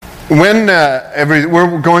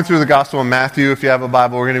We're going through the Gospel of Matthew. If you have a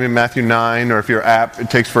Bible, we're going to be in Matthew 9, or if your app, it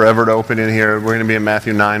takes forever to open in here, we're going to be in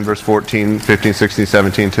Matthew 9, verse 14, 15, 16,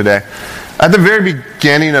 17 today. At the very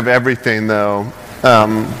beginning of everything, though,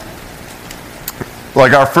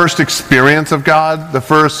 like our first experience of God, the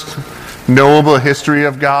first knowable history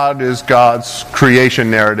of God is God's creation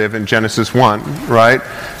narrative in Genesis 1, right?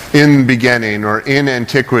 In beginning, or in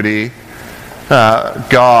antiquity,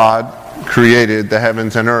 God created the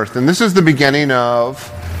heavens and earth. And this is the beginning of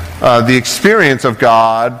the experience of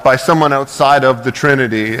God by someone outside of the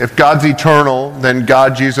Trinity. If God's eternal, then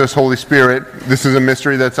God, Jesus, Holy Spirit, this is a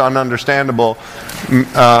mystery that's not understandable.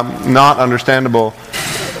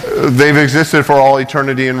 They've existed for all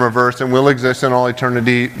eternity in reverse and will exist in all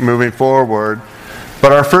eternity moving forward.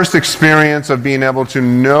 But our first experience of being able to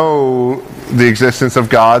know the existence of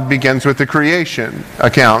God begins with the creation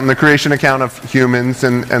account, and the creation account of humans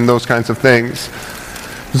and those kinds of things.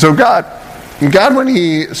 So God when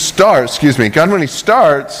He starts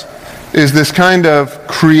is this kind of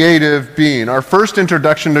creative being. Our first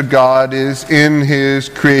introduction to God is in His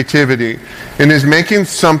creativity, in His making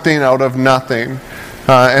something out of nothing.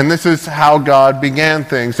 And this is how God began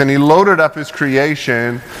things. And He loaded up His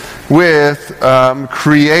creation with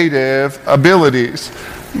creative abilities.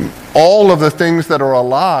 All of the things that are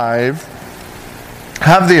alive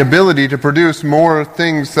have the ability to produce more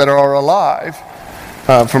things that are alive.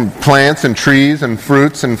 From plants and trees and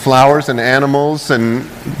fruits and flowers and animals and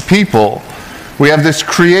people. We have this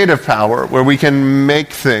creative power where we can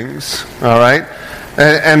make things, all right?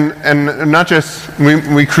 And not just,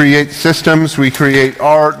 we create systems, we create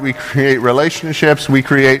art, we create relationships, we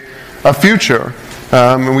create a future,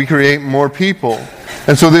 and we create more people.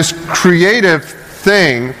 And so this creative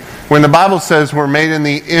thing, when the Bible says we're made in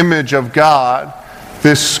the image of God,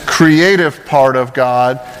 this creative part of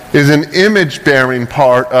God is an image-bearing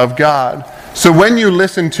part of God. So when you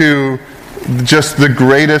listen to just the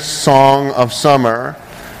greatest song of summer,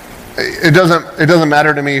 it doesn't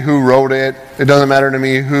matter to me who wrote it. It doesn't matter to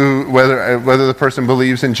me whether the person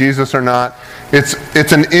believes in Jesus or not.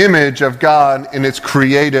 It's an image of God in its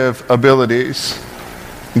creative abilities.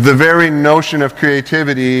 The very notion of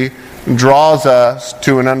creativity draws us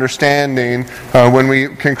to an understanding when we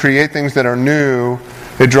can create things that are new.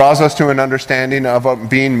 It draws us to an understanding of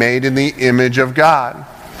being made in the image of God.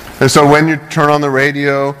 And so when you turn on the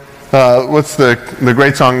radio, what's the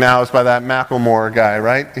great song now is by that Macklemore guy,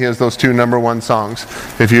 right? He has those two number one songs.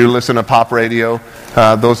 If you listen to pop radio,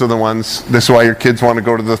 those are the ones. This is why your kids want to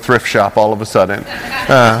go to the thrift shop all of a sudden,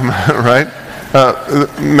 right?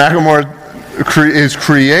 Macklemore is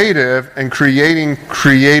creative and creating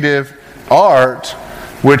creative art,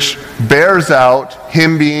 which bears out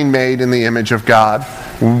him being made in the image of God.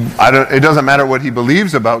 It doesn't matter what he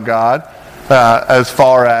believes about God, as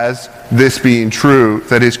far as this being true,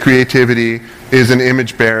 that his creativity is an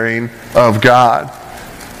image bearing of God.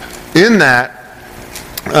 In that,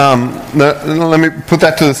 let me put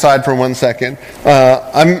that to the side for 1 second.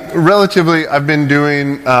 I've been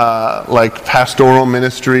doing like pastoral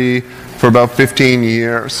ministry for about 15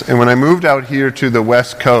 years. And when I moved out here to the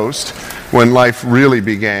West Coast, when life really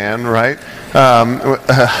began, right?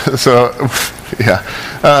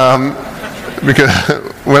 Because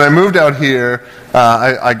when I moved out here,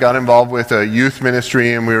 I got involved with a youth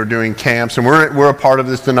ministry, and we were doing camps, and we're a part of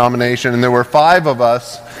this denomination, and there were 5 of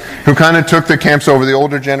us who kind of took the camps over. The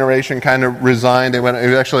older generation kind of resigned.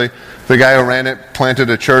 The guy who ran it planted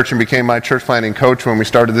a church and became my church planting coach when we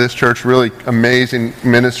started this church. Really amazing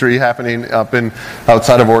ministry happening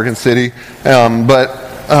outside of Oregon City. But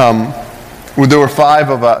there were 5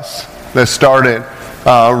 of us that started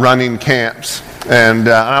running camps, and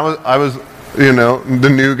I was the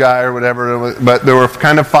new guy or whatever, but there were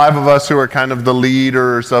kind of 5 of us who were kind of the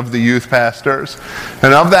leaders of the youth pastors.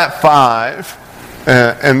 And of that 5,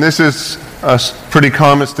 and this is a pretty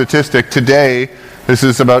common statistic today, this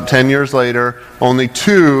is about 10 years later, only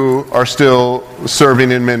 2 are still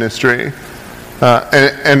serving in ministry.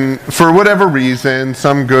 And for whatever reason,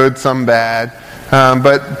 some good, some bad,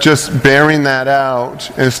 but just bearing that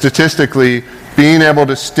out, and statistically, being able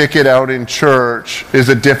to stick it out in church is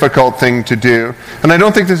a difficult thing to do. And I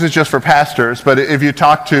don't think this is just for pastors, but if you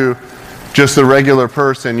talk to just the regular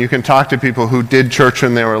person, you can talk to people who did church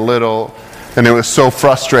when they were little, and it was so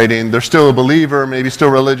frustrating. They're still a believer, maybe still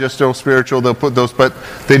religious, still spiritual, they'll put those, but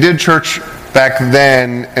they did church back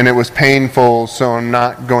then, and it was painful, so I'm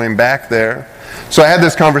not going back there. So I had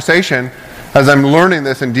this conversation as I'm learning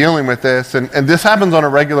this and dealing with this, and this happens on a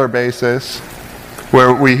regular basis,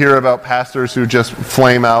 where we hear about pastors who just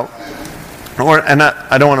flame out,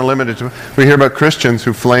 I don't want to limit it to, we hear about Christians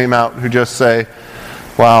who flame out, who just say,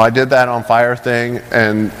 wow, I did that on fire thing,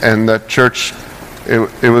 and the church,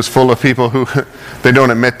 it was full of people who, they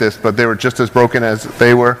don't admit this, but they were just as broken as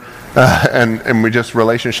they were, and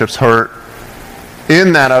relationships hurt.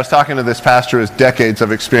 In that, I was talking to this pastor who has decades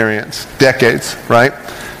of experience, decades, right?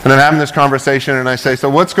 And I'm having this conversation, and I say, so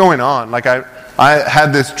what's going on? Like, I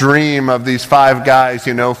had this dream of these 5 guys,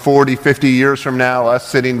 40, 50 years from now, us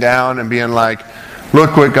sitting down and being like,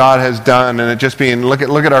 look what God has done, and it just being, look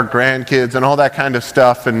at our grandkids and all that kind of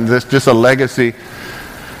stuff, and this just a legacy.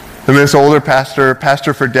 And this older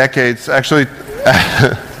pastor for decades, actually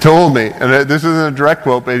told me, and this isn't a direct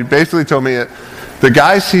quote, but he basically told me the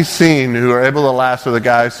guys he's seen who are able to last are the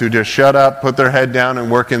guys who just shut up, put their head down,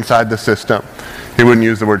 and work inside the system. He wouldn't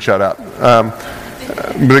use the word shut up.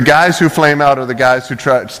 The guys who flame out are the guys who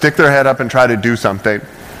stick their head up and try to do something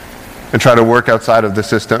and try to work outside of the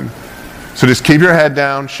system. So just keep your head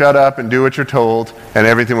down, shut up, and do what you're told, and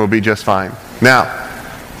everything will be just fine. Now,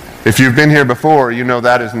 if you've been here before, you know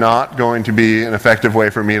that is not going to be an effective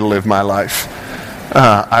way for me to live my life.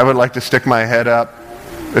 I would like to stick my head up,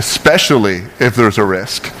 especially if there's a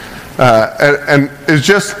risk. And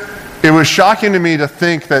it was shocking to me to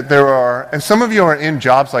think that there are, and some of you are in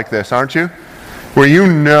jobs like this, aren't you? Where you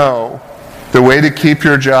know the way to keep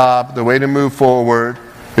your job, the way to move forward,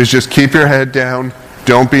 is just keep your head down,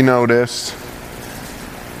 don't be noticed,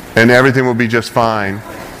 and everything will be just fine.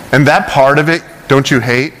 And that part of it, don't you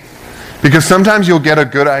hate? Because sometimes you'll get a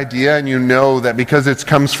good idea and you know that because it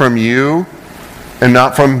comes from you and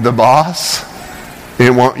not from the boss,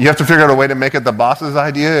 you have to figure out a way to make it the boss's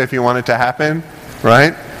idea if you want it to happen,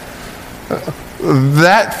 right?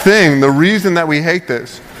 That thing, the reason that we hate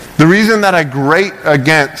this, the reason that I grate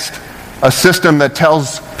against a system that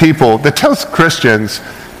tells Christians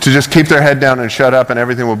to just keep their head down and shut up and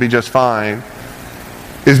everything will be just fine,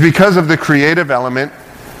 is because of the creative element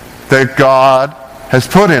that God has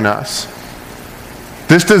put in us.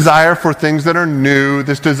 This desire for things that are new,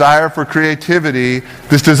 this desire for creativity,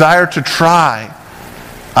 this desire to try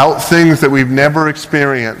out things that we've never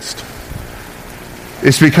experienced.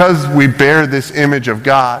 It's because we bear this image of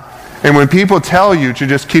God. And when people tell you to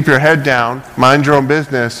just keep your head down, mind your own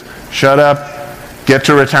business, shut up, get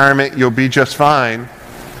to retirement, you'll be just fine,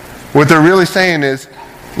 what they're really saying is,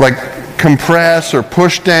 like, compress or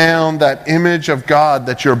push down that image of God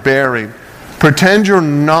that you're bearing. Pretend you're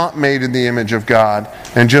not made in the image of God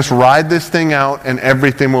and just ride this thing out and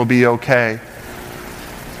everything will be okay.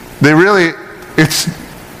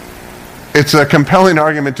 It's a compelling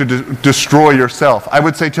argument to destroy yourself. I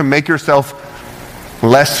would say to make yourself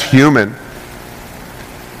less human.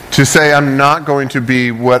 To say, I'm not going to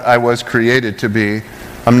be what I was created to be.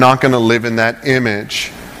 I'm not going to live in that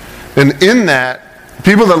image. And in that,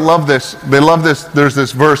 people that love this, there's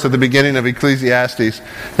this verse at the beginning of Ecclesiastes.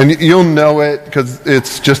 And you'll know it because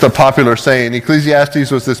it's just a popular saying.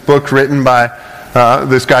 Ecclesiastes was this book written by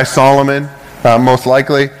this guy Solomon, most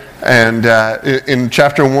likely. And in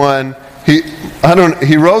chapter 1,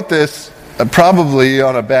 he wrote this probably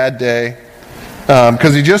on a bad day,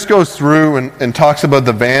 because he just goes through and talks about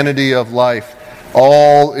the vanity of life.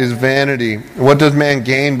 All is vanity. What does man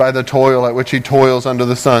gain by the toil at which he toils under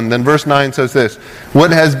the sun? Then verse 9 says this: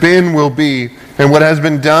 what has been will be, and what has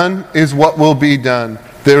been done is what will be done.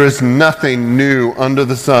 There is nothing new under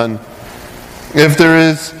the sun. Is there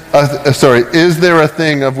a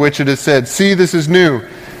thing of which it is said, see, this is new?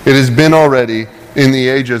 It has been already in the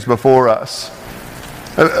ages before us.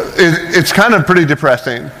 It's kind of pretty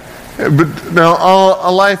depressing. But no,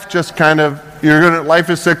 a life just kind of, life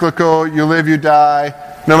is cyclical, you live, you die.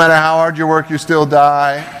 No matter how hard you work, you still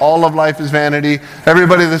die. All of life is vanity.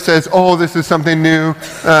 Everybody that says, oh, this is something new,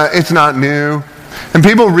 it's not new. And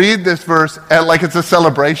people read this verse like it's a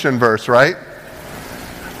celebration verse, right?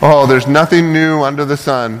 Oh, there's nothing new under the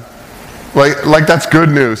sun. Like that's good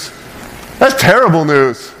news. That's terrible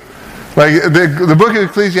news. Like the book of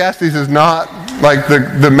Ecclesiastes is not like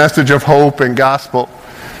the message of hope and gospel.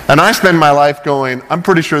 And I spend my life going, I'm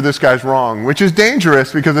pretty sure this guy's wrong, which is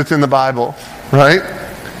dangerous because it's in the Bible, right?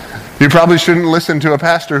 You probably shouldn't listen to a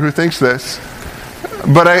pastor who thinks this.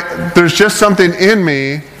 But there's just something in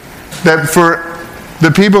me that for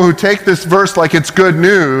the people who take this verse like it's good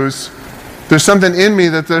news, there's something in me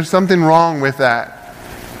that there's something wrong with that.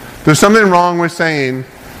 There's something wrong with saying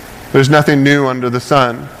there's nothing new under the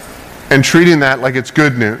sun and treating that like it's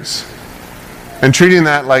good news. And treating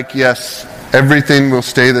that like, yes, everything will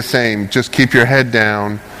stay the same. Just keep your head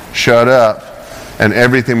down, shut up, and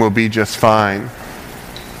everything will be just fine.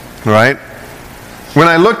 Right? When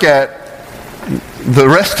I look at the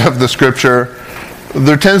rest of the scripture,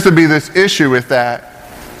 there tends to be this issue with that.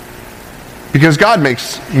 Because God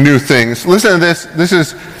makes new things. Listen to this. This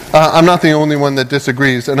is, I'm not the only one that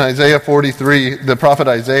disagrees. In Isaiah 43, the prophet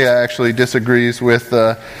Isaiah actually disagrees with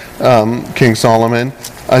King Solomon.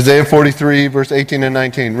 Isaiah 43, verse 18 and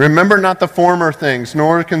 19. Remember not the former things,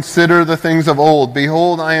 nor consider the things of old.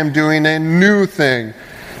 Behold, I am doing a new thing.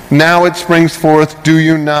 Now it springs forth. Do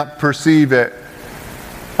you not perceive it?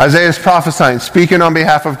 Isaiah is prophesying, speaking on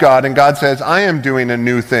behalf of God, and God says, I am doing a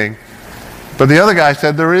new thing. But the other guy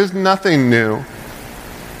said, there is nothing new.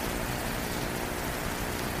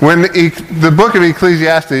 When the book of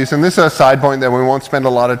Ecclesiastes, and this is a side point that we won't spend a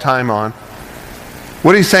lot of time on,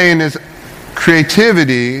 what he's saying is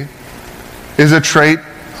creativity is a trait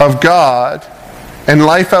of God, and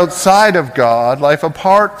life outside of God, life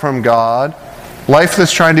apart from God, life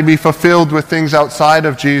that's trying to be fulfilled with things outside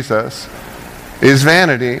of Jesus is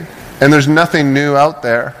vanity, and there's nothing new out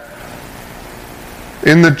there.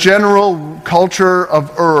 In the general culture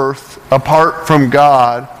of earth, apart from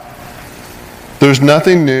God, there's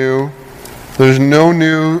nothing new. There's no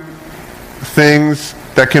new things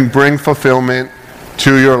that can bring fulfillment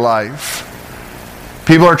to your life.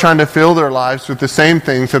 People are trying to fill their lives with the same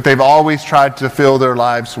things that they've always tried to fill their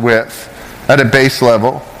lives with at a base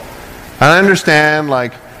level. And I understand,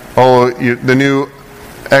 the new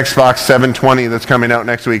Xbox 720 that's coming out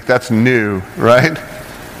next week, that's new, right?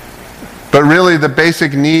 But really the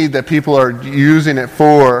basic need that people are using it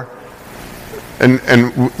for, and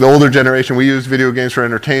the older generation, we use video games for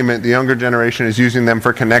entertainment. The younger generation is using them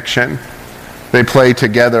for connection. They play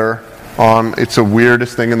together on, it's the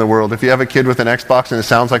weirdest thing in the world. If you have a kid with an Xbox and it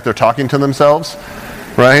sounds like they're talking to themselves,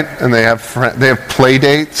 right? And they have play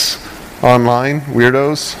dates online,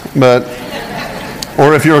 weirdos.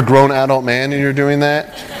 Or if you're a grown adult man and you're doing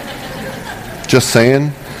that, just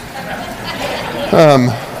saying.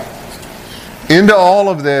 Into all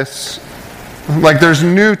of this, there's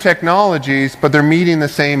new technologies, but they're meeting the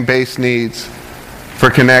same base needs for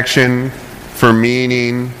connection, for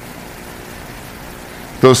meaning,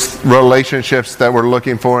 those relationships that we're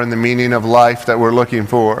looking for and the meaning of life that we're looking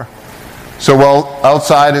for. So while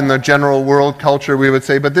outside in the general world culture we would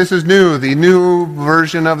say, but this is new, the new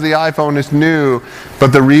version of the iPhone is new,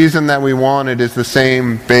 but the reason that we want it is the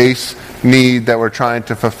same base need that we're trying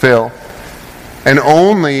to fulfill. And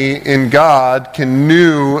only in God can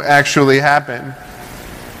new actually happen.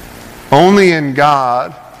 Only in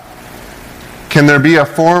God can there be a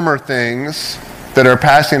former things that are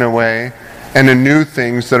passing away and a new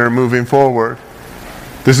things that are moving forward.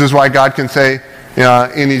 This is why God can say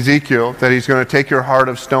in Ezekiel that he's going to take your heart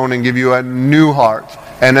of stone and give you a new heart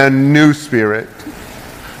and a new spirit.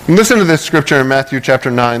 And listen to this scripture in Matthew chapter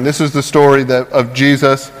 9. This is the story of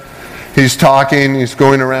Jesus. He's talking, he's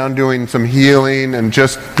going around doing some healing and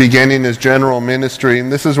just beginning his general ministry.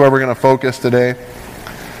 And this is where we're going to focus today.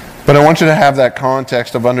 But I want you to have that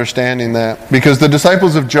context of understanding that. Because the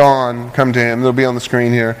disciples of John come to him. They'll be on the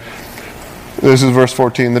screen here. This is verse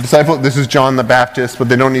 14. This is John the Baptist, but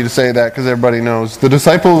they don't need to say that because everybody knows. The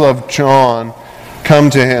disciples of John come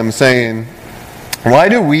to him saying, why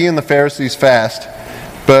do we and the Pharisees fast,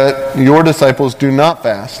 but your disciples do not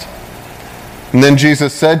fast? And then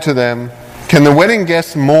Jesus said to them, can the wedding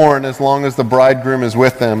guests mourn as long as the bridegroom is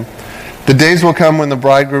with them? The days will come when the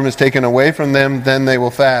bridegroom is taken away from them, then they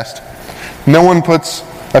will fast. No one puts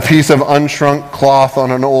a piece of unshrunk cloth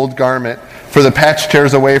on an old garment, for the patch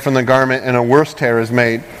tears away from the garment and a worse tear is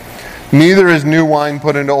made. Neither is new wine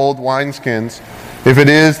put into old wineskins. If it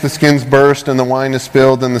is, the skins burst and the wine is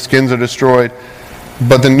spilled and the skins are destroyed.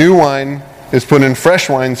 But the new wine is put in fresh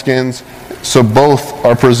wineskins, so both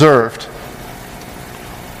are preserved.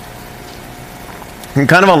 And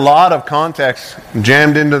kind of a lot of context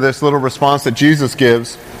jammed into this little response that Jesus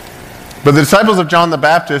gives. But the disciples of John the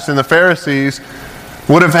Baptist and the Pharisees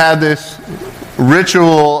would have had this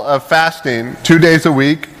ritual of fasting 2 days a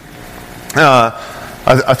week.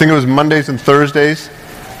 I think it was Mondays and Thursdays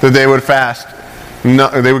that they would fast.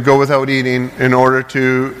 No, they would go without eating in order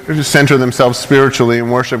to center themselves spiritually and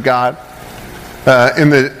worship God. In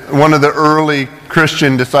one of the early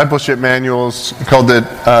Christian discipleship manuals called the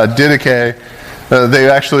Didache, they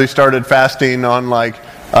actually started fasting on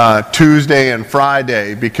Tuesday and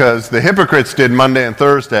Friday because the hypocrites did Monday and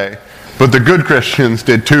Thursday, but the good Christians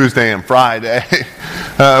did Tuesday and Friday,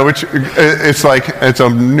 which it's a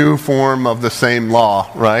new form of the same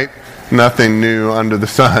law, right? Nothing new under the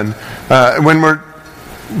sun. When we're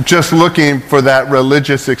just looking for that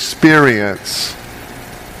religious experience,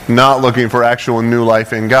 not looking for actual new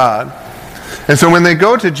life in God. And so when they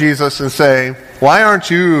go to Jesus and say, why aren't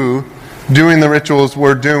you doing the rituals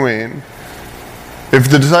we're doing? If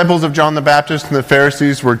the disciples of John the Baptist and the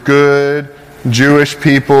Pharisees were good Jewish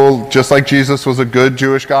people, just like Jesus was a good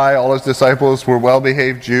Jewish guy. All his disciples were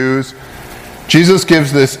well-behaved Jews. Jesus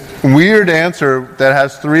gives this weird answer that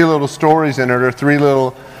has three little stories in it, or three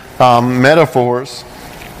little metaphors.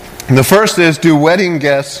 And the first is, do wedding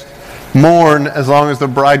guests mourn as long as the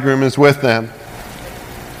bridegroom is with them?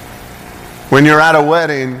 When you're at a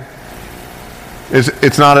wedding,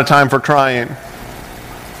 it's not a time for crying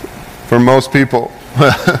for most people,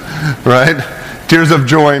 right? Tears of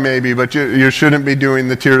joy maybe, but you shouldn't be doing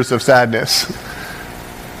the tears of sadness.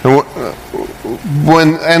 And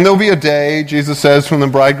there'll be a day, Jesus says, when the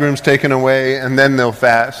bridegroom's taken away, and then they'll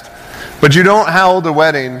fast. But you don't hold a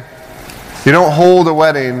wedding. You don't hold a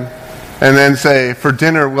wedding and then say, for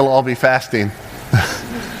dinner we'll all be fasting.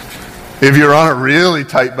 If you're on a really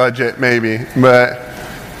tight budget, maybe. But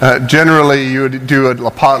generally you would do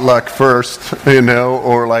a potluck first,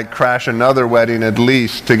 or like crash another wedding at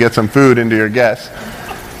least to get some food into your guests.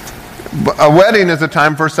 But a wedding is a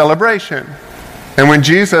time for celebration. And when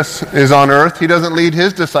Jesus is on earth, he doesn't lead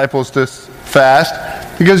his disciples to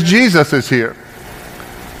fast because Jesus is here.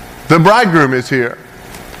 The bridegroom is here.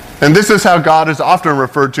 And this is how God is often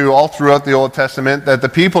referred to all throughout the Old Testament, that the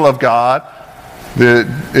people of God, the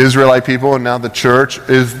Israelite people and now the church,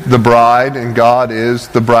 is the bride and God is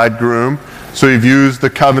the bridegroom. So he views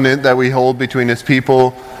the covenant that we hold between his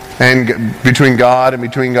people and between God and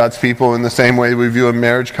between God's people in the same way we view a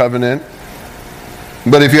marriage covenant.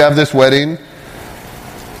 But if you have this wedding,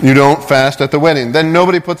 you don't fast at the wedding. Then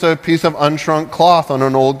nobody puts a piece of unshrunk cloth on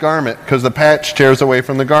an old garment because the patch tears away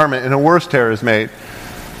from the garment and a worse tear is made.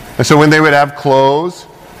 And so when they would have clothes,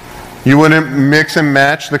 you wouldn't mix and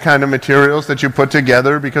match the kind of materials that you put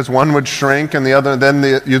together because one would shrink and the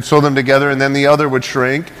other, you'd sew them together and then the other would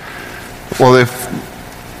shrink. Well,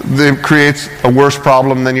 it creates a worse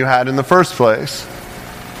problem than you had in the first place.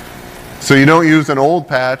 So you don't use an old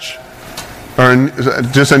patch or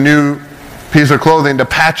just a new piece of clothing to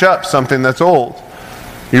patch up something that's old.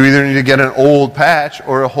 You either need to get an old patch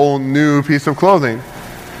or a whole new piece of clothing.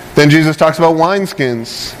 Then Jesus talks about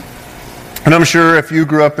wineskins. And I'm sure if you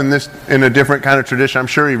grew up in a different kind of tradition, I'm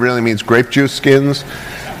sure he really means grape juice skins.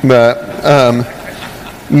 But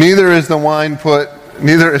neither is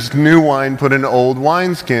new wine put into old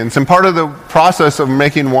wineskins. And part of the process of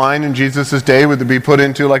making wine in Jesus' day would be put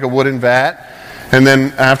into like a wooden vat. And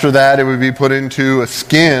then after that, it would be put into a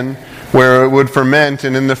skin where it would ferment,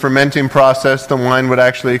 and in the fermenting process, the wine would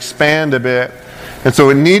actually expand a bit. And so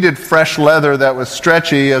it needed fresh leather that was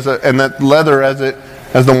stretchy, and that leather, as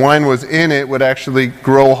the wine was in it, would actually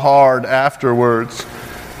grow hard afterwards.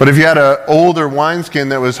 But if you had an older wineskin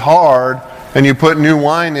that was hard, and you put new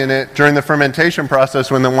wine in it during the fermentation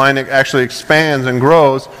process, when the wine actually expands and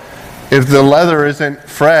grows, if the leather isn't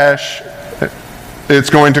fresh, it's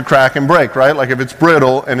going to crack and break, right? Like if it's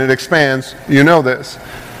brittle and it expands, you know this.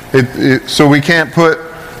 So we can't put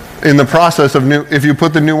in the process of if you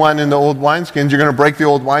put the new wine in the old wineskins, you're going to break the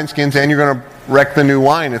old wineskins and you're going to wreck the new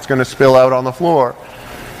wine. It's going to spill out on the floor.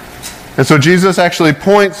 And so Jesus actually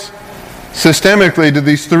points systemically to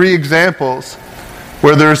these three examples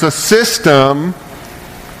where there's a system,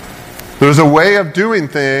 there's a way of doing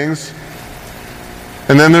things,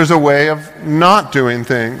 and then there's a way of not doing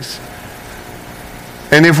things.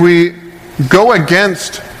 And if we go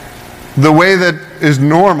against the way that is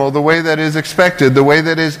normal, the way that is expected, the way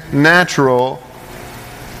that is natural,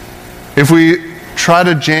 if we try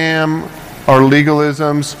to jam our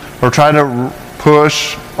legalisms or try to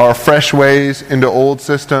push our fresh ways into old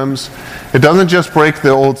systems, it doesn't just break the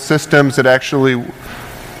old systems, it actually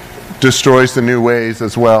destroys the new ways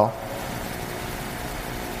as well.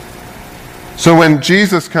 So when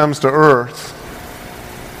Jesus comes to earth,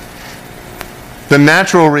 the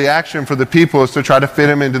natural reaction for the people is to try to fit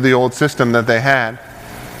him into the old system that they had.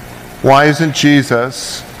 Why isn't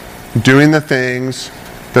Jesus doing the things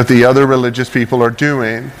that the other religious people are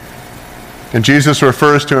doing? And Jesus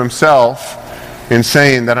refers to himself in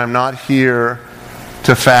saying that I'm not here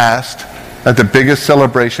to fast at the biggest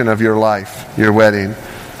celebration of your life, your wedding.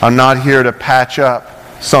 I'm not here to patch up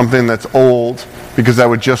something that's old, because that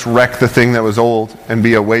would just wreck the thing that was old and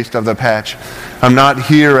be a waste of the patch. I'm not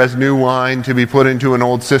here as new wine to be put into an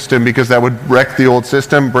old system, because that would wreck the old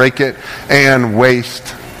system, break it, and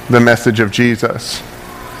waste the message of Jesus.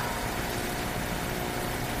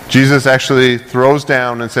 Jesus actually throws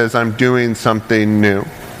down and says, I'm doing something new.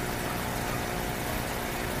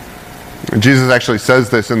 And Jesus actually says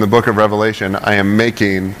this in the book of Revelation, I am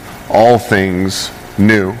making all things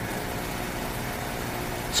new.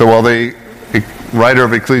 So while the writer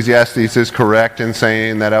of Ecclesiastes is correct in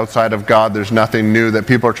saying that outside of God there's nothing new, that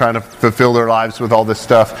people are trying to fulfill their lives with all this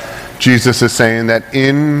stuff, Jesus is saying that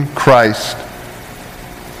in Christ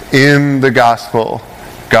in the gospel,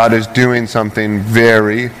 God is doing something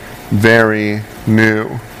very, very new,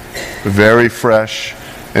 very fresh,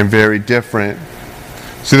 and very different.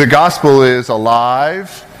 See, the gospel is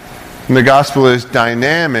alive, and the gospel is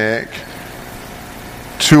dynamic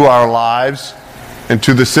to our lives and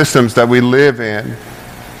to the systems that we live in.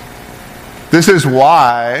 This is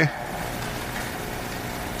why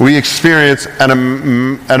we experience at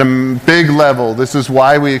a big level, this is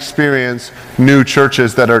why we experience new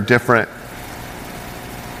churches that are different.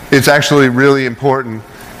 It's actually really important.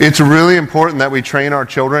 It's really important that we train our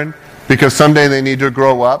children, because someday they need to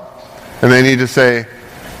grow up and they need to say,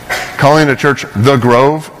 calling a church The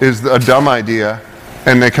Grove is a dumb idea,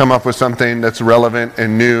 and they come up with something that's relevant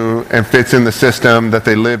and new and fits in the system that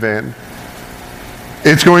they live in.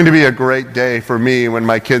 It's going to be a great day for me when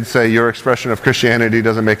my kids say, your expression of Christianity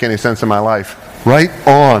doesn't make any sense in my life. Right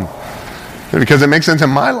on. Because it makes sense in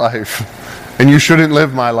my life. And you shouldn't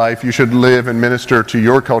live my life. You should live and minister to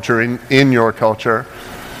your culture in your culture.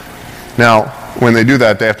 Now, when they do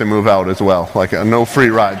that, they have to move out as well. Like, no free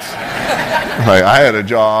rides. Like, I had a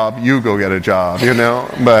job, you go get a job, you know?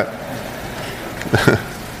 But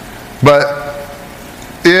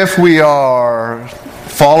if we are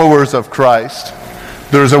followers of Christ,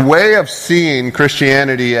 there's a way of seeing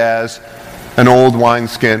Christianity as an old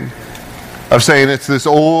wineskin, of saying it's this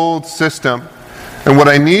old system, and what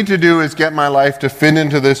I need to do is get my life to fit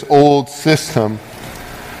into this old system,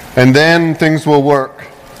 and then things will work.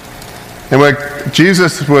 And what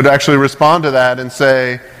Jesus would actually respond to that and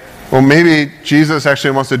say, well, maybe Jesus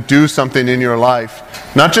actually wants to do something in your life.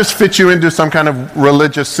 Not just fit you into some kind of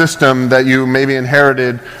religious system that you maybe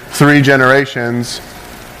inherited 3 generations,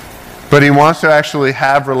 but he wants to actually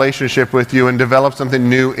have relationship with you and develop something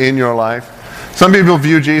new in your life. Some people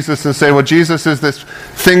view Jesus and say, well, Jesus is this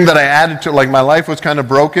thing that I added to, like my life was kind of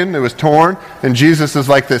broken, it was torn, and Jesus is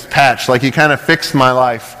like this patch, like he kind of fixed my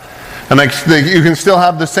life. And like you can still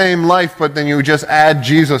have the same life, but then you just add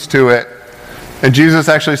Jesus to it. And Jesus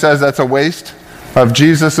actually says that's a waste of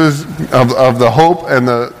Jesus's, of the hope and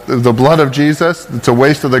the blood of Jesus. It's a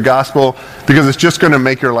waste of the gospel, because it's just going to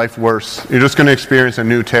make your life worse. You're just going to experience a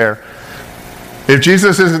new tear. If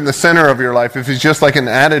Jesus isn't the center of your life, if he's just like an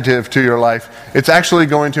additive to your life, it's actually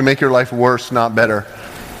going to make your life worse, not better.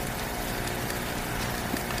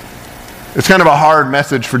 It's kind of a hard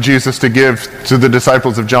message for Jesus to give to the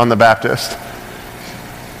disciples of John the Baptist.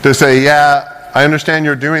 To say, yeah, I understand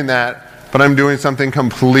you're doing that, but I'm doing something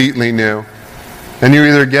completely new. And you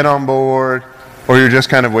either get on board, or you're just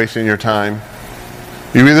kind of wasting your time.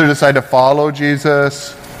 You either decide to follow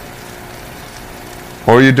Jesus,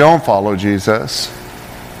 or you don't follow Jesus.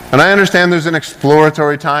 And I understand there's an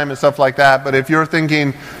exploratory time and stuff like that, but if you're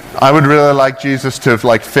thinking, I would really like Jesus to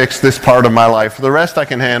like fix this part of my life, the rest I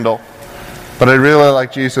can handle, but I really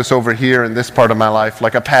like Jesus over here in this part of my life,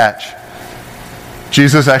 like a patch.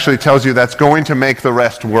 Jesus actually tells you that's going to make the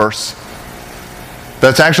rest worse.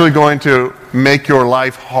 That's actually going to make your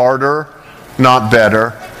life harder, not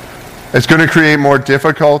better. It's going to create more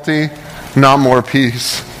difficulty, not more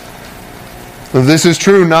peace. This is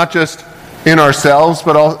true not just in ourselves,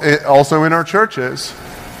 but also in our churches.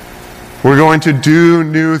 We're going to do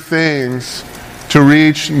new things to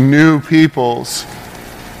reach new peoples.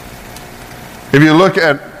 If you look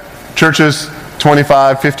at churches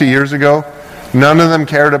 25, 50 years ago, none of them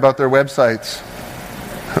cared about their websites,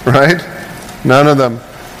 right? None of them.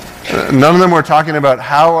 None of them were talking about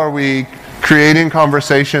how are we creating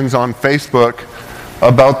conversations on Facebook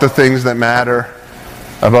about the things that matter,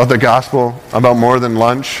 about the gospel, about more than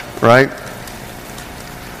lunch, right?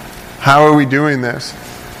 How are we doing this?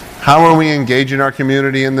 How are we engaging our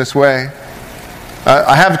community in this way?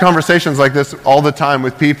 I have conversations like this all the time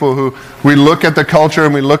with people who we look at the culture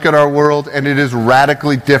and we look at our world, and it is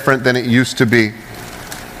radically different than it used to be.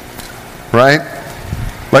 Right?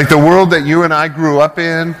 Like the world that you and I grew up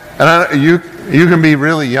in, and you can be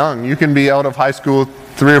really young. You can be out of high school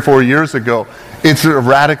 3 or 4 years ago. It's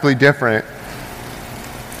radically different.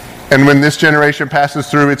 And when this generation passes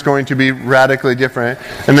through, it's going to be radically different.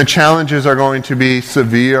 And the challenges are going to be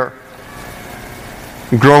severe.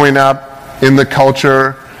 Growing up in the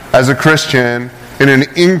culture as a Christian, in an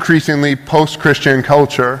increasingly post-Christian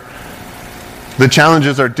culture, the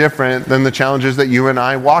challenges are different than the challenges that you and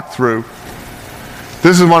I walk through.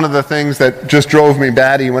 This is one of the things that just drove me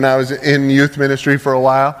batty when I was in youth ministry for a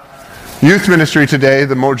while. Youth ministry today,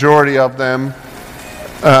 the majority of them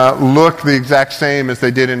look the exact same as they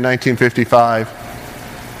did in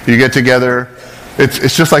 1955. You get together,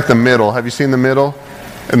 it's just like the middle. Have you seen the middle?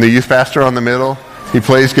 And the youth pastor on the middle, he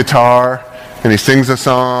plays guitar, and he sings a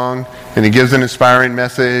song, and he gives an inspiring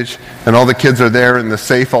message, and all the kids are there in the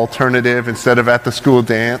safe alternative instead of at the school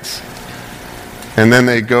dance. And then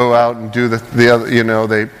they go out and do the other,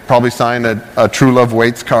 they probably sign a True Love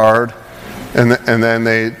Waits card, and then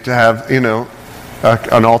they have,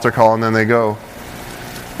 an altar call, and then they go.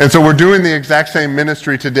 And so we're doing the exact same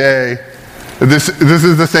ministry today. This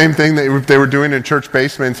is the same thing that they were doing in church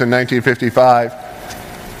basements in 1955.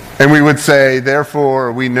 And we would say,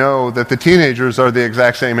 therefore, we know that the teenagers are the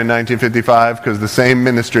exact same in 1955 because the same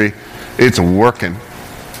ministry, it's working.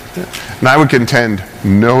 And I would contend,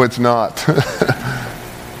 no, it's not.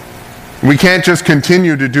 We can't just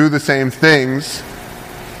continue to do the same things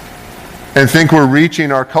and think we're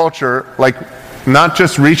reaching our culture, like not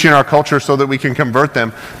just reaching our culture so that we can convert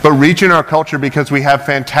them, but reaching our culture because we have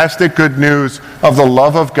fantastic good news of the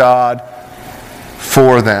love of God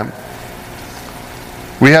for them.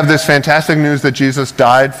 We have this fantastic news that Jesus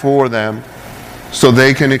died for them so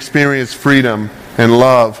they can experience freedom and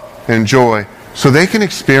love and joy, so they can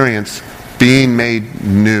experience being made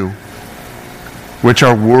new, which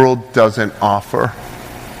our world doesn't offer.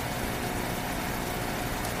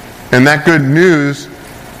 And that good news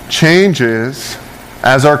changes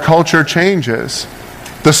as our culture changes.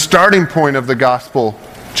 The starting point of the gospel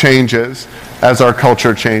changes as our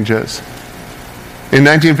culture changes. In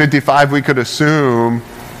 1955, we could assume,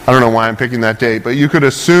 I don't know why I'm picking that date, but you could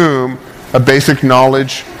assume a basic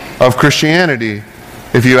knowledge of Christianity.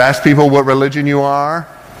 If you ask people what religion you are,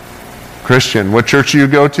 Christian. What church you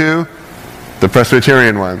go to? The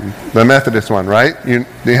Presbyterian one, the Methodist one, right?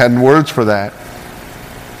 They had words for that.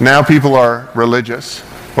 Now people are religious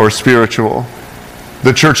or spiritual.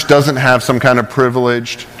 The church doesn't have some kind of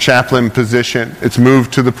privileged chaplain position. It's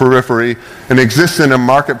moved to the periphery and exists in a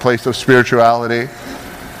marketplace of spirituality.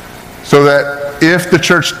 So that if the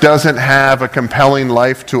church doesn't have a compelling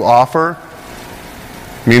life to offer,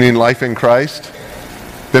 meaning life in Christ,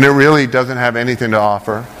 then it really doesn't have anything to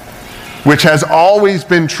offer, which has always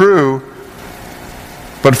been true,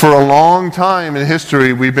 but for a long time in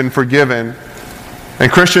history we've been forgiven,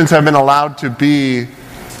 and Christians have been allowed to be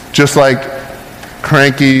just like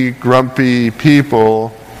cranky, grumpy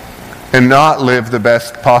people and not live the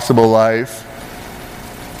best possible life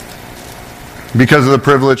because of the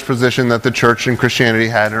privileged position that the church and Christianity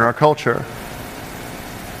had in our culture.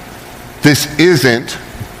 This isn't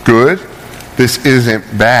good. This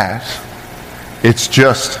isn't bad. It's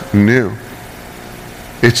just new.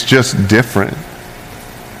 It's just different.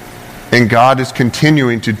 And God is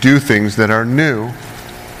continuing to do things that are new.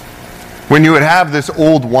 When you would have this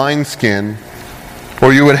old wineskin,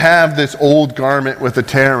 or you would have this old garment with a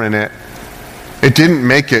tear in it, it didn't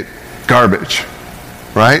make it garbage,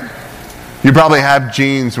 right? You probably have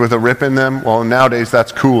jeans with a rip in them. Well, nowadays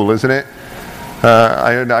that's cool, isn't it?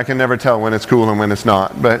 I can never tell when it's cool and when it's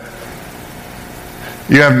not. But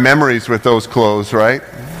you have memories with those clothes, right?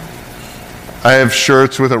 I have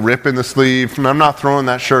shirts with a rip in the sleeve, and I'm not throwing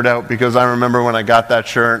that shirt out because I remember when I got that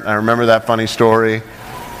shirt, and I remember that funny story.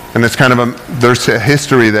 And it's kind of there's a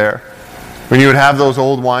history there. When you would have those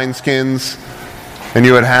old wineskins, and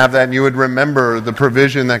you would have that, and you would remember the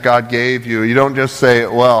provision that God gave you. You don't just say,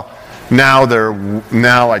 well, now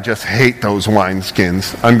I just hate those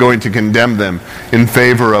wineskins. I'm going to condemn them in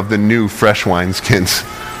favor of the new, fresh wineskins.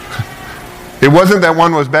 It wasn't that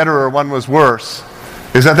one was better or one was worse.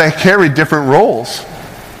 It's that they carried different roles.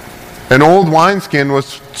 An old wineskin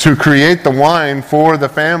was to create the wine for the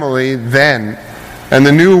family then. And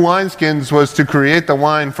the new wineskins was to create the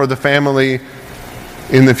wine for the family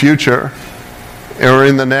in the future or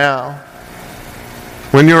in the now.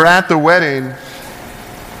 When you're at the wedding,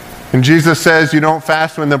 and Jesus says you don't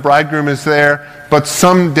fast when the bridegroom is there, but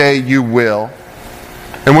someday you will.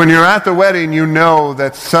 And when you're at the wedding, you know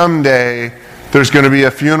that someday there's going to be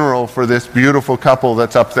a funeral for this beautiful couple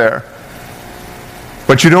that's up there.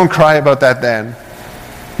 But you don't cry about that then.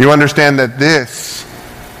 You understand that this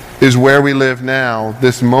is where we live now,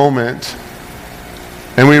 this moment.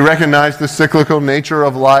 And we recognize the cyclical nature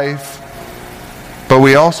of life, but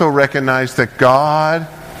we also recognize that God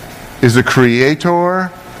is a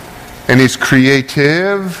creator, and He's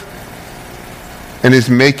creative, and is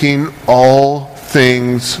making all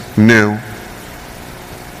things new.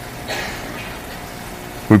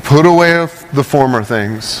 We put away the former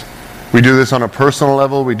things. We do this on a personal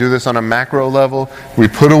level. We do this on a macro level. We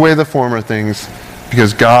put away the former things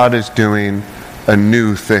because God is doing a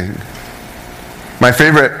new thing. My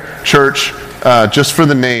favorite church, just for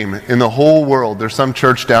the name, in the whole world, there's some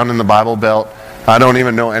church down in the Bible Belt. I don't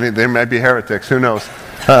even know any. They might be heretics. Who knows?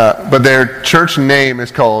 But their church name is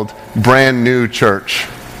called Brand New Church.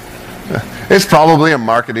 It's probably a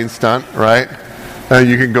marketing stunt, right?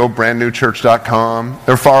 You can go brandnewchurch.com.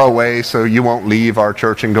 They're far away, so you won't leave our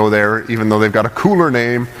church and go there, even though they've got a cooler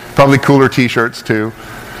name, probably cooler t-shirts too.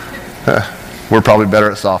 We're probably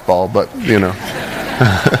better at softball, but you know.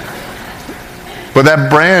 But that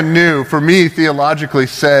brand new, for me, theologically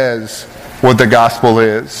says what the gospel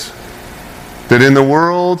is. That in the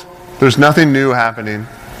world, there's nothing new happening.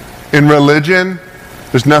 In religion,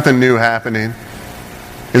 there's nothing new happening.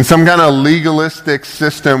 In some kind of legalistic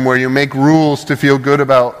system where you make rules to feel good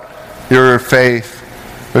about your faith,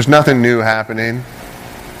 there's nothing new happening.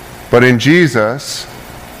 But in Jesus,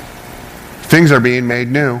 things are being made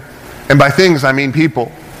new. And by things, I mean people.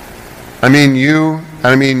 I mean you, and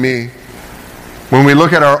I mean me. When we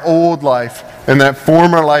look at our old life, and that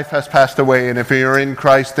former life has passed away, and if you're in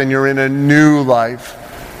Christ, then you're in a new life.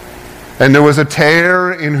 And there was a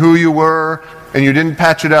tear in who you were, and you didn't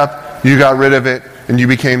patch it up, you got rid of it, and you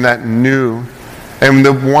became that new. And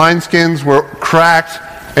the wineskins were cracked,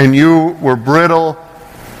 and you were brittle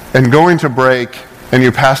and going to break, and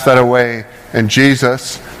you passed that away, and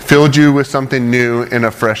Jesus filled you with something new in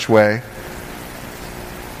a fresh way.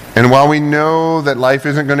 And while we know that life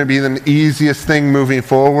isn't going to be the easiest thing moving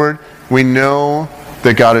forward, we know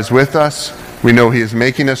that God is with us. We know He is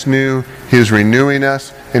making us new. He is renewing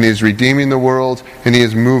us, and He is redeeming the world, and He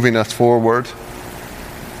is moving us forward.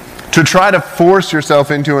 To try to force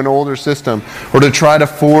yourself into an older system, or to try to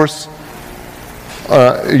force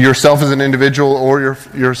yourself as an individual or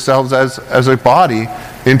yourselves as a body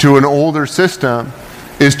into an older system,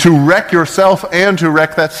 is to wreck yourself and to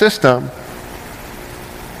wreck that system.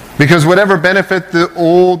 Because whatever benefit the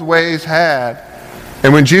old ways had,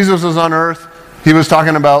 and when Jesus was on earth, He was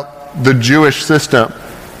talking about the Jewish system.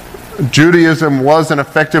 Judaism was an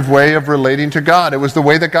effective way of relating to God. It was the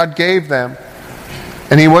way that God gave them.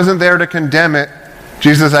 And He wasn't there to condemn it.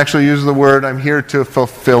 Jesus actually used the word, I'm here to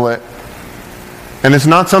fulfill it. And it's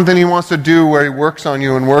not something He wants to do where He works on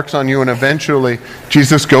you, and eventually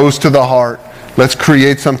Jesus goes to the heart. Let's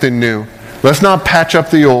create something new. Let's not patch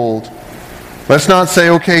up the old. Let's not say,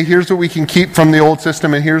 okay, here's what we can keep from the old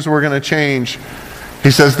system and here's what we're going to change. He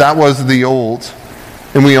says that was the old.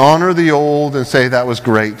 And we honor the old and say that was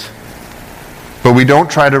great. But we don't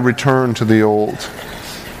try to return to the old.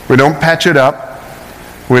 We don't patch it up.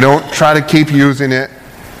 We don't try to keep using it.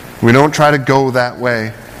 We don't try to go that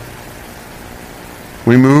way.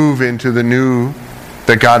 We move into the new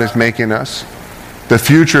that God is making us. The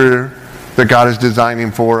future that God is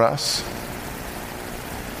designing for us.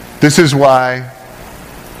 This is why,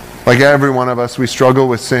 like every one of us, we struggle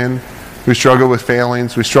with sin. We struggle with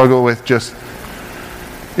failings. We struggle with just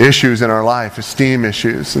issues in our life, esteem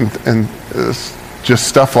issues, and just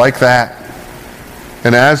stuff like that.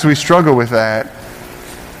 And as we struggle with that,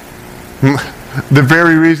 the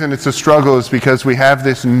very reason it's a struggle is because we have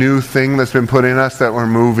this new thing that's been put in us that we're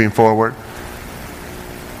moving forward.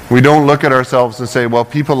 We don't look at ourselves and say, well,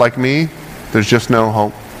 people like me, there's just no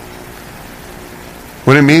hope.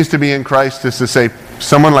 What it means to be in Christ is to say,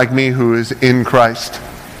 someone like me who is in Christ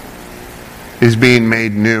is being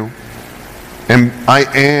made new. And I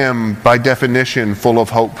am, by definition, full of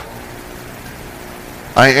hope.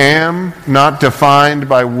 I am not defined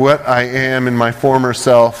by what I am in my former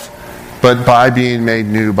self, but by being made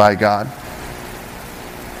new by God.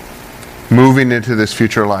 Moving into this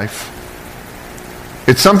future life.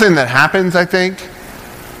 It's something that happens, I think,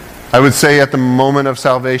 I would say at the moment of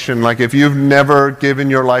salvation. Like if you've never given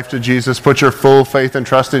your life to Jesus, put your full faith and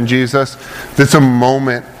trust in Jesus, it's a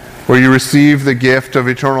moment where you receive the gift of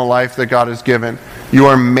eternal life that God has given. You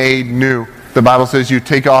are made new. The Bible says you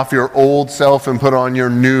take off your old self and put on your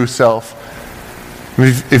new self.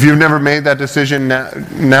 If you've never made that decision,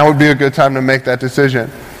 now would be a good time to make that decision.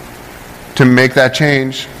 To make that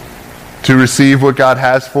change. To receive what God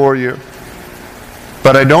has for you.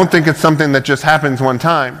 But I don't think it's something that just happens one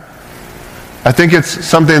time. I think it's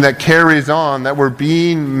something that carries on, that we're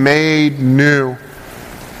being made new.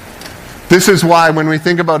 This is why when we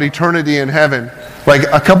think about eternity in heaven, like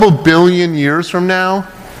a couple billion years from now,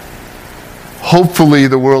 hopefully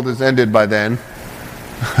the world is ended by then,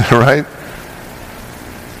 right?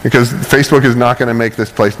 Because Facebook is not going to make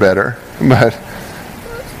this place better. But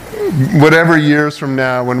whatever years from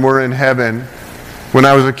now, when we're in heaven, when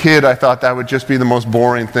I was a kid, I thought that would just be the most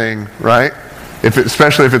boring thing, right?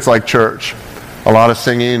 Especially if it's like church. A lot of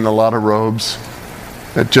singing, a lot of robes.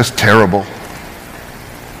 It's just terrible.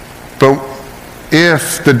 But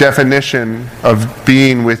if the definition of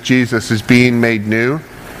being with Jesus is being made new,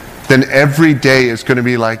 then every day is going to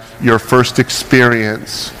be like your first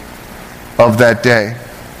experience of that day.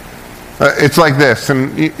 It's like this,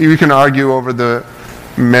 and you can argue over the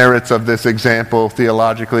merits of this example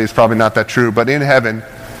theologically is probably not that true, but in heaven,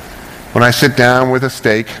 when I sit down with a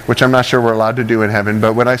steak, which I'm not sure we're allowed to do in heaven,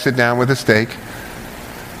 but when I sit down with a steak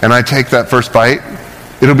and I take that first bite,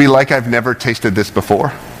 it'll be like I've never tasted this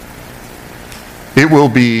before. It will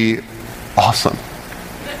be awesome.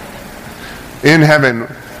 In heaven,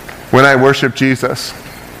 when I worship Jesus,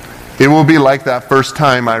 it will be like that first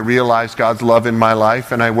time I realized God's love in my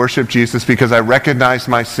life and I worship Jesus because I recognized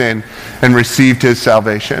my sin and received his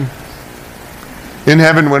salvation. In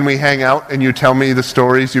heaven, when we hang out and you tell me the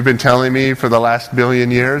stories you've been telling me for the last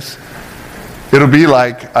billion years, it'll be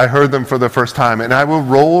like I heard them for the first time, and I will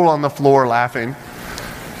roll on the floor laughing.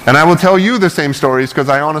 And I will tell you the same stories because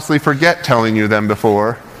I honestly forget telling you them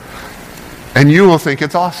before. And you will think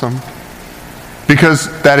it's awesome.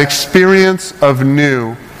 Because that experience of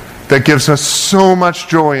new that gives us so much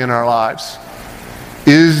joy in our lives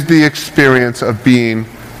is the experience of being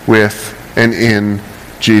with and in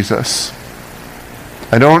Jesus.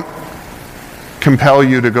 I don't compel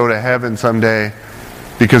you to go to heaven someday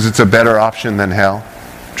because it's a better option than hell.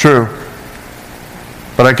 True.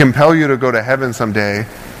 But I compel you to go to heaven someday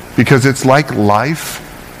because it's like life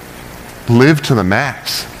lived to the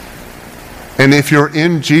max. And if you're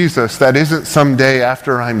in Jesus, that isn't someday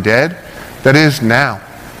after I'm dead. That is now.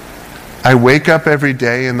 I wake up every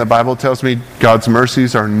day and the Bible tells me God's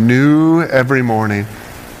mercies are new every morning.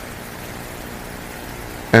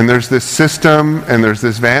 And there's this system and there's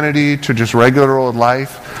this vanity to just regular old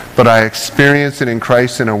life, but I experience it in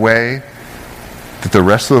Christ in a way that the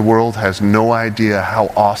rest of the world has no idea how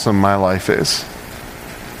awesome my life is.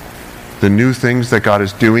 The new things that God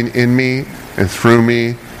is doing in me and through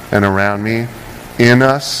me and around me, in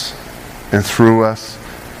us and through us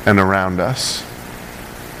and around us.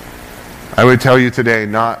 I would tell you today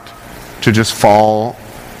not to just fall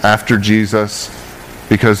after Jesus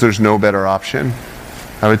because there's no better option.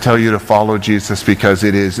 I would tell you to follow Jesus because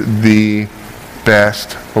it is the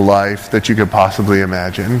best life that you could possibly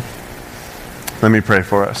imagine. Let me pray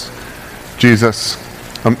for us. Jesus,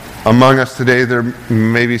 among us today, there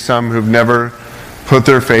may be some who've never put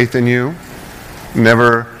their faith in you,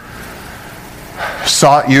 never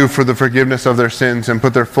sought you for the forgiveness of their sins and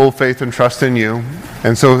put their full faith and trust in you.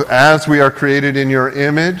 And so as we are created in your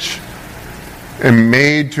image and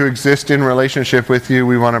made to exist in relationship with you,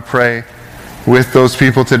 we want to pray with those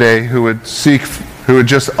people today who would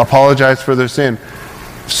just apologize for their sin,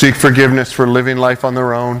 seek forgiveness for living life on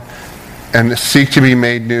their own, and seek to be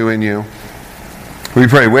made new in you. We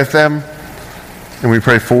pray with them, and we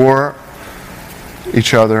pray for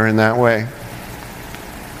each other in that way.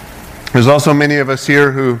 There's also many of us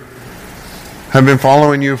here who have been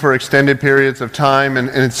following you for extended periods of time, and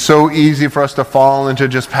it's so easy for us to fall into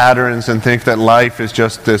just patterns and think that life is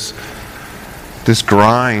just this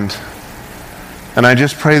grind. And I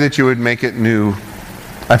just pray that you would make it new.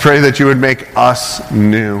 I pray that you would make us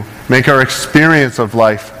new. Make our experience of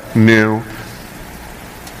life new.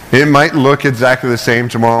 It might look exactly the same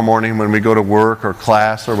tomorrow morning when we go to work or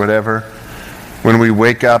class or whatever. When we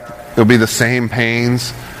wake up, it'll be the same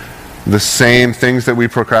pains. The same things that we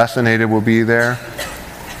procrastinated will be there.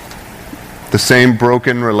 The same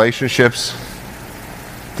broken relationships.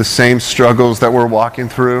 The same struggles that we're walking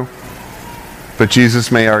through. But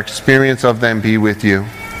Jesus, may our experience of them be with you.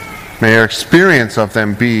 May our experience of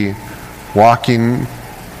them be walking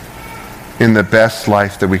in the best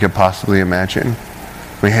life that we could possibly imagine.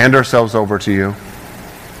 We hand ourselves over to you.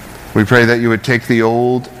 We pray that you would take the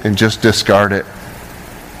old and just discard it.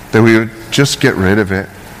 That we would just get rid of it.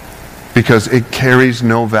 Because it carries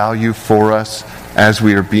no value for us as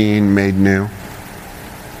we are being made new.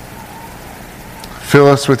 Fill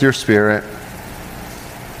us with your Spirit.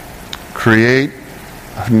 Create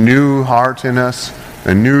a new heart in us,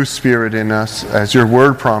 a new spirit in us, as your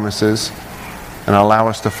word promises, and allow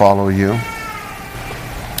us to follow you.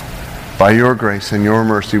 By your grace and your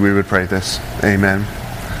mercy we would pray this. Amen.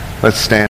 Let's stand.